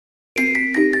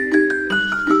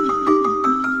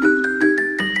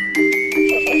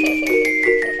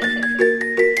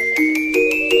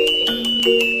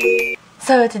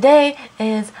So today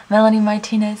is Melanie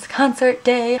Martinez concert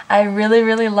day. I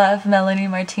really love Melanie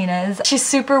Martinez. She's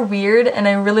super weird and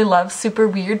I really love super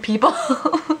weird people.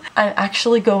 I'm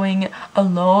actually going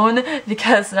alone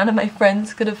because none of my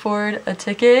friends could afford a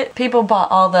ticket. People bought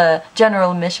all the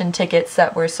general admission tickets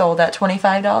that were sold at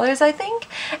 $25, I think,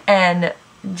 and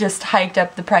just hiked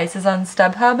up the prices on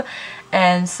StubHub.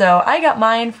 And so I got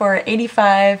mine for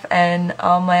 $85 and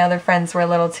all my other friends were a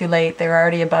little too late. They were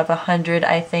already above $100,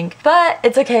 I think. But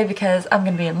it's okay because I'm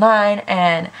gonna be in line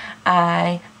and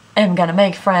I am gonna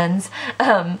make friends.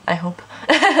 I hope.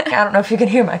 I don't know if you can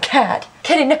hear my cat.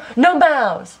 Kitty, no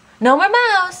mouse! No more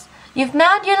mouse! You've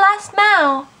mowed your last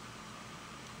mow!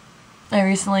 I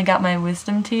recently got my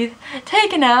wisdom teeth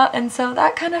taken out and so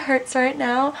that kind of hurts right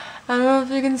now. I don't know if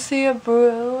you can see a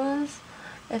bruise.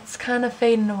 It's kind of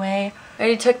fading away. I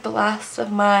already took the last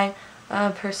of my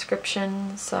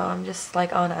prescription, so I'm just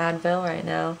like on Advil right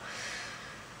now.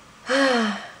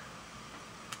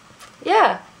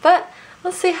 Yeah, but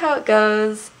we'll see how it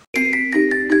goes.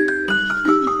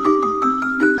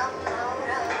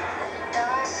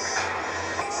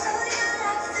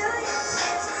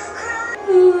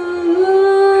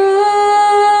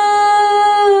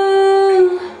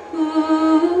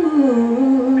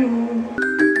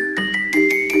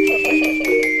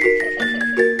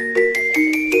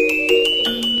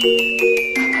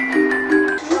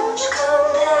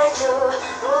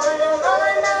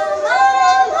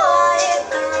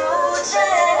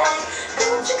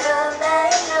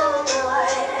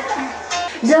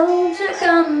 Don't you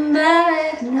come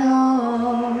back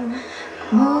no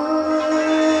more.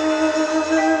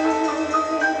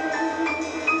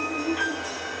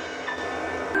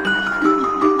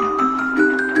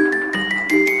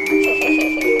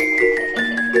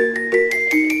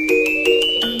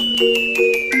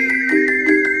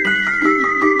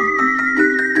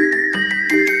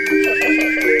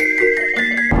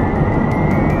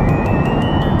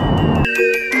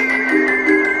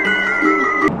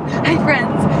 Hi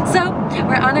friends, so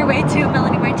we're on our way to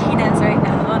Melanie Martinez right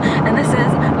now, and this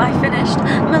is my finished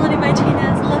Melanie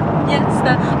Martinez look. Yes,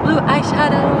 the blue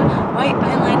eyeshadow, white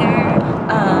eyeliner,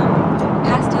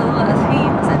 pastel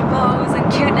themes and bows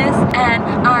and cuteness, and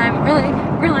I'm really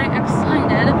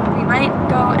excited. We might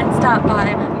go and stop by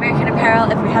American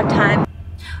Apparel if we have time.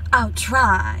 I'll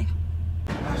try.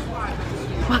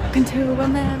 Welcome to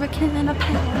American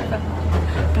Apparel.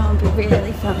 Gonna be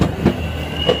really fun.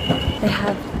 They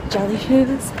have jelly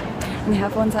shoes and they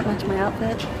have ones that match my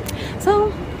outfit,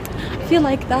 so I feel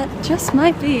like that just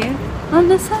might be a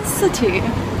necessity.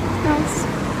 Yes.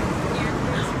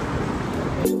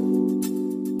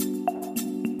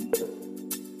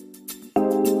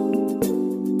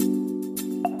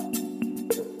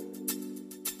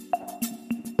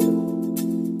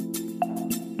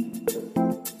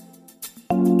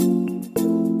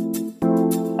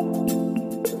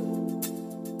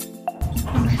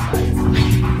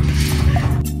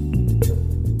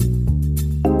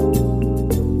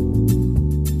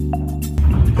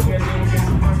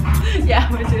 Yeah,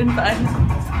 we're doing fine.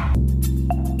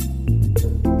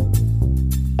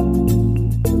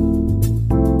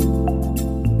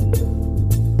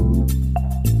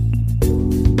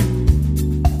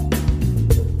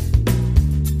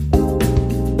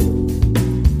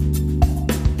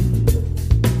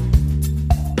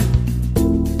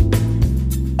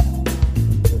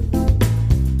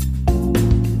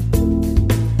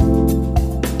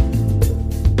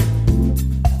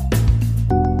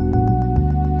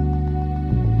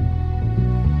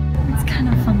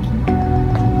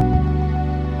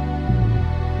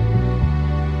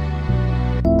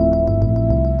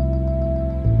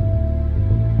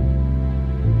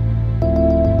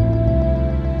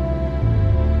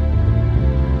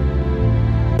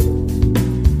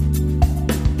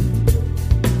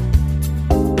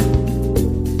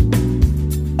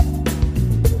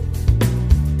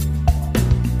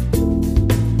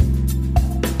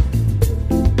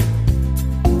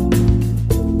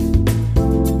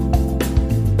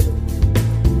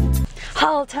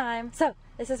 Haul time. So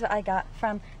this is what I got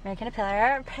from American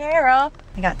Apparel.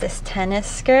 I got this tennis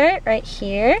skirt right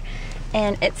here,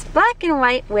 and it's black and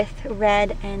white with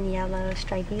red and yellow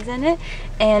stripies in it,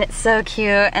 and it's so cute.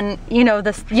 And you know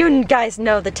this, you guys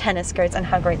know the tennis skirts and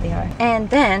how great they are. And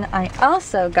then I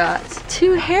also got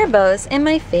 2 hair bows in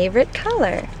my favorite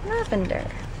color, lavender.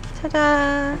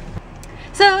 Ta-da!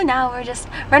 So now we're just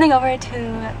running over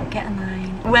to get in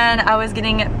line. When I was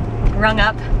getting rung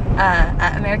up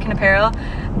at American Apparel,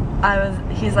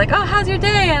 he's like, oh, how's your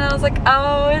day? And I was like,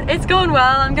 oh, it's going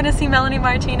well. I'm gonna see Melanie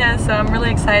Martinez, so I'm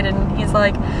really excited. And he's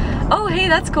like, Oh, hey,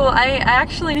 that's cool. I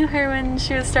actually knew her when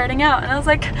she was starting out, and I was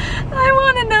like, I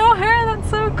want to know her. That's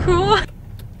so cool.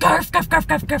 Garf, garf, garf,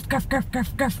 garf, garf, garf, garf,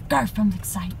 garf, garf, garf. I'm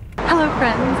excited. Hello,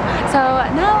 friends. So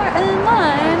now we're in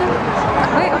line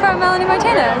waiting for Melanie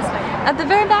Martinez at the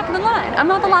very back of the line. I'm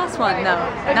not the last one, no,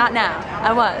 not now.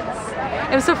 I was.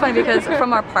 It was so funny because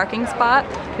from our parking spot,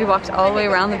 we walked all the way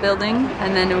around the building,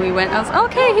 and then we went, I was,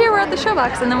 okay, here we're at the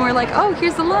showbox, and then we're like, oh,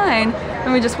 here's the line,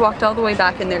 and we just walked all the way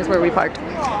back, and there's where we parked.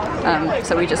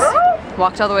 So we just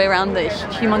walked all the way around the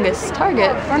humongous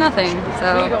Target for nothing,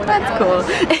 so that's cool.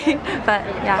 But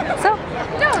yeah, so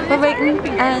we're waiting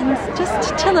and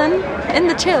just chilling in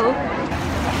the chill.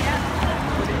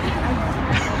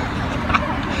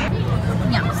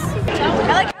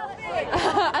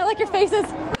 I like your faces.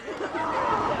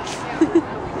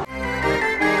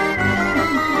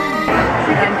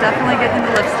 I'm definitely getting the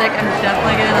lipstick, I'm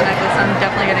definitely getting the necklace, I'm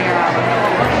definitely getting a album.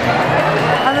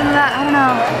 Other than that, I don't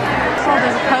know. Oh,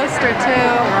 there's a poster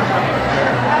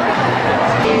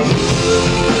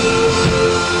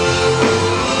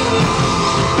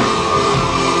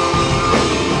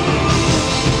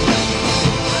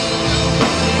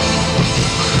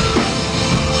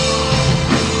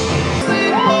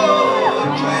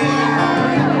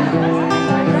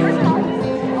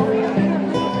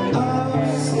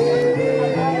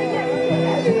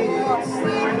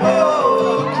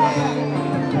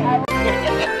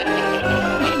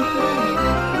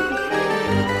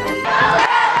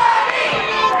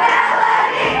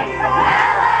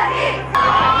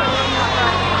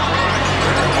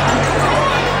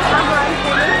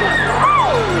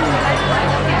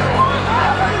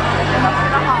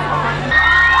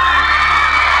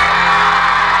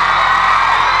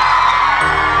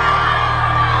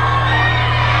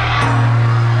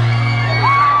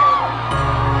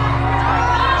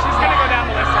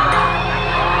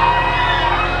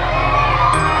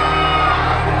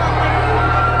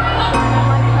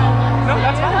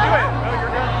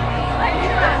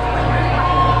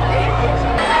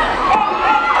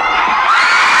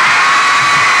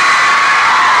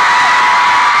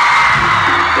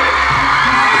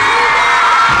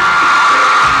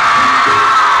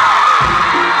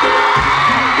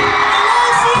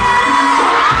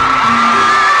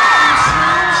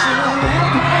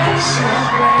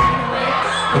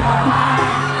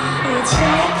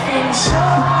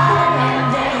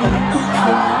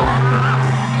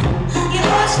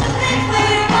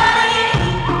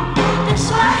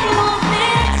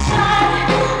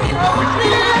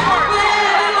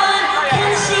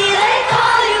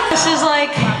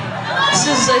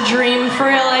This is a dream for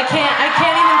real. I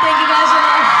can't even thank you guys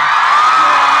enough.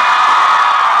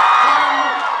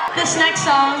 This next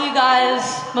song, you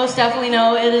guys most definitely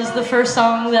know, it is the first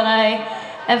song that I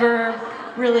ever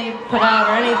really put out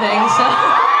or anything. So,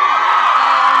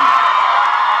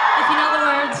 if you know the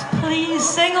words, please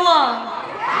sing along.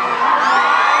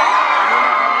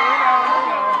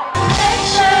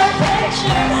 Picture,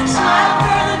 picture, smile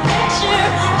for the picture.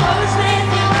 Pose with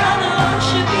your brother,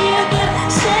 should be a good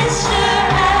sister.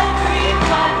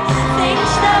 Everyone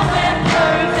thinks that we're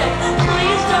perfect.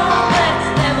 Please don't let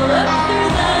them look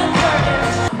through the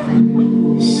curtains.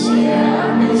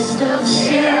 Syrup is still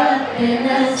syrup in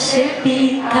a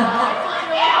sippy cup.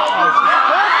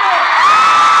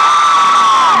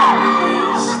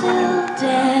 He's still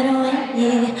dead when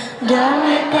you're done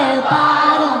with the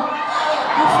bottle.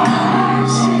 Of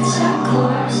course, it's a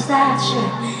corpse that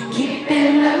should keep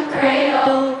in the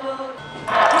cradle.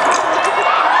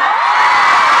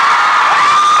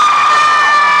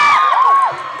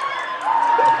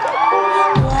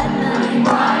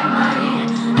 What money?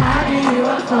 How do you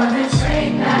afford this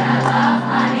fake that I love,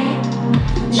 honey?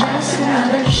 Just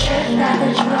another shift that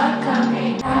the drug company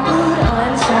glued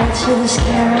on tight to this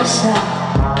carousel.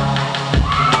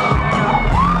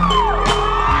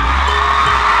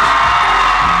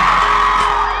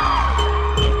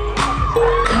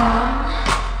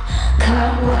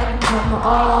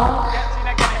 All.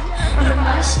 You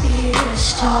must be this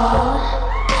tall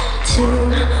to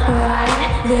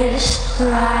ride this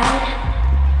ride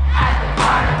at the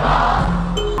carnival.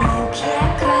 You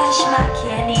can't crush my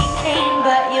candy cane,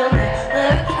 but you'll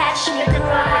never catch me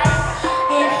cry.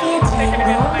 If you didn't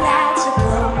know that's a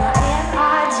blow, if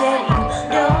I did, you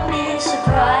don't be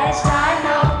surprised. I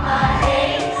know my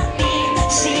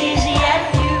ABCs,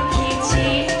 yet you keep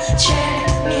teaching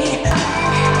me.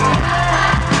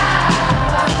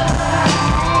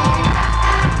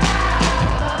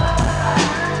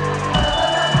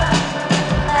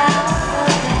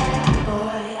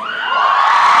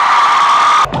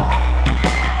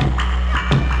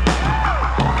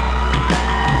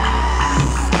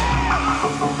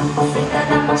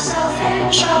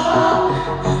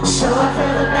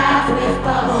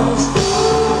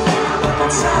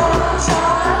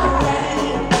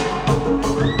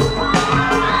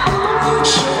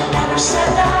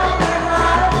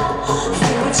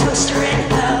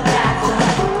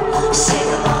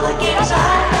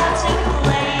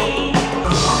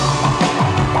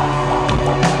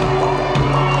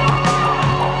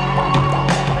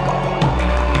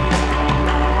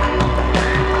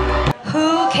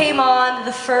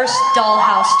 first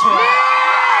Dollhouse tour.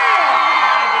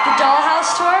 The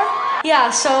Dollhouse tour?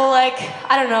 Yeah, so like,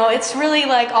 I don't know, it's really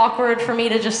like awkward for me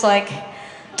to just like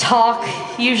talk,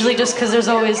 usually just because there's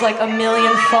always like a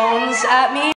million phones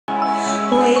at me.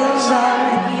 Wheels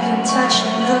aren't even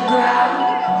touching the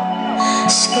ground.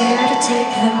 Scared to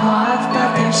take them off,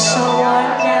 but they're so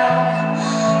worn now.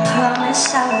 Promise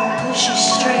I won't push you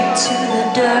straight to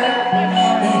the dirt.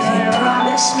 If you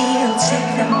promise me you'll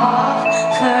take them off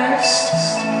first.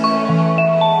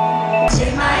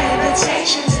 Did my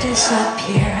invitations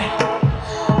disappear?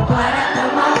 Why'd I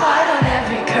put my heart on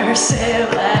every cursive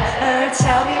letter?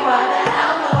 Tell me why the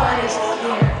hell no one is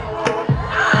here.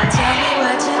 Tell me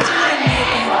what to do to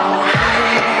make it all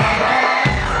better.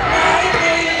 Maybe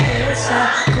it's a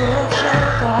cool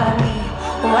joke on me.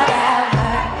 Whatever,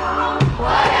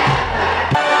 whatever.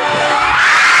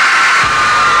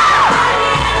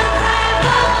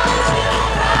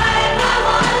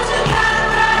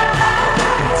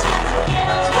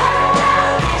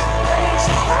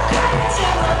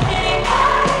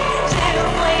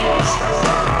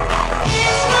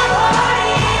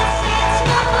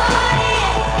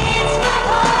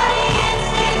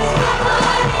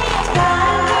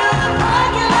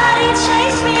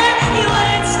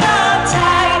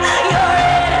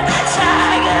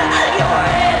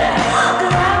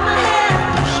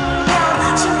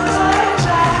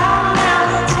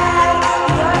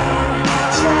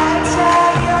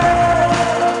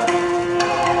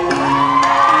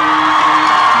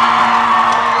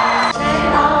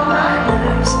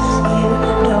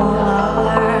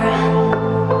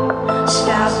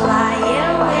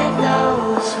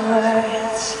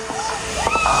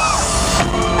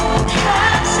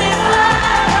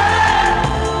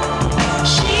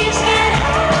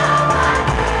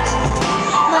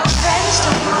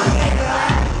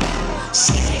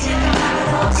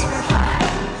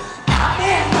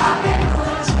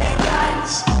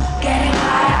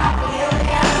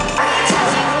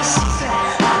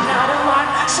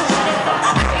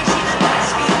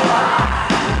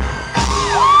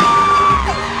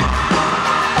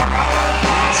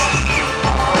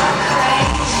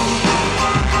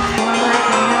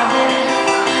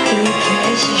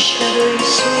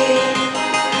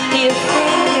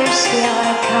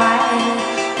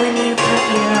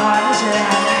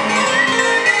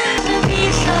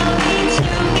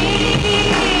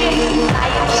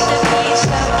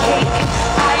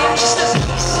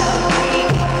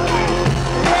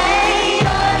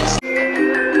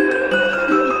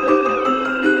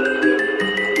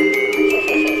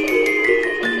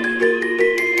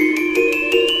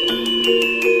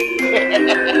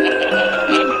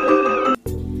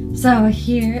 So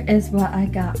here is what I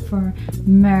got for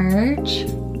merch.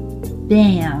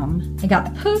 Bam! I got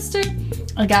the poster,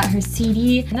 I got her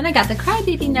CD, and then I got the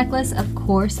Crybaby necklace, of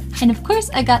course. And of course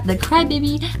I got the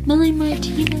Crybaby Melanie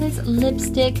Martinez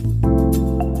lipstick.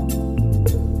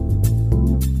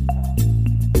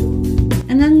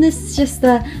 And then this is just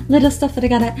the little stuff that I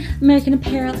got at American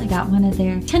Apparel. I got one of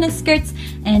their tennis skirts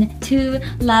and 2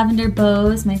 lavender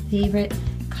bows, my favorite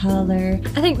color.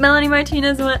 I think Melanie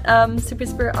Martinez went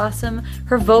super awesome.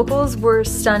 Her vocals were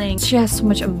stunning. She has so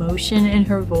much emotion in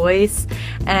her voice,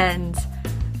 and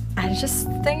I just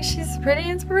think she's pretty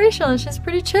inspirational and she's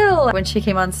pretty chill. When she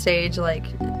came on stage, like,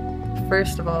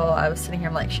 first of all, I was sitting here,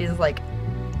 I'm like, she's like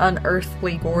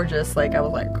unearthly gorgeous. Like, I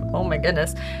was like, oh my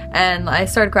goodness. And I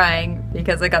started crying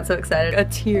because I got so excited. A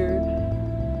tear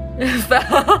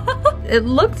fell. It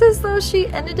looked as though she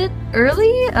ended it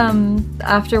early.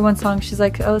 After one song, she's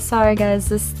like, oh, sorry guys,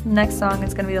 this next song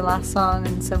is gonna be the last song,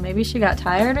 and so maybe she got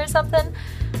tired or something.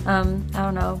 I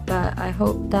don't know, but I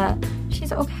hope that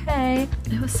she's okay.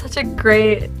 It was such a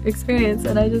great experience,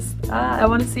 and I just, I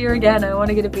want to see her again. I want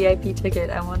to get a VIP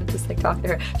ticket. I want to just like talk to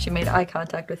her. She made eye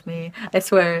contact with me. I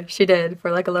swear she did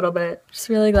for like a little bit. Just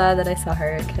really glad that I saw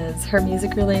her because her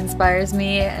music really inspires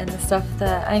me and the stuff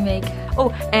that I make.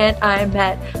 Oh, and I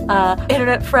met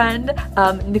internet friend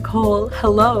Nicole.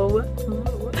 Hello.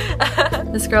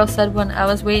 This girl said when I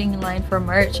was waiting in line for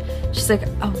merch, she's like,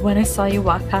 oh, when I saw you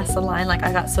walk past the line, like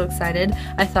I got so excited.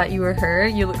 I thought you were her.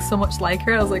 You look so much like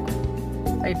her. I was like,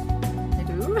 I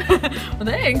do? Well,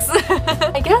 thanks.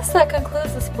 I guess that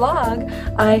concludes this vlog.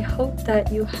 I hope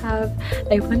that you have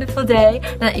a wonderful day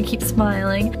and that you keep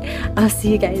smiling. I'll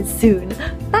see you guys soon.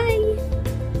 Bye!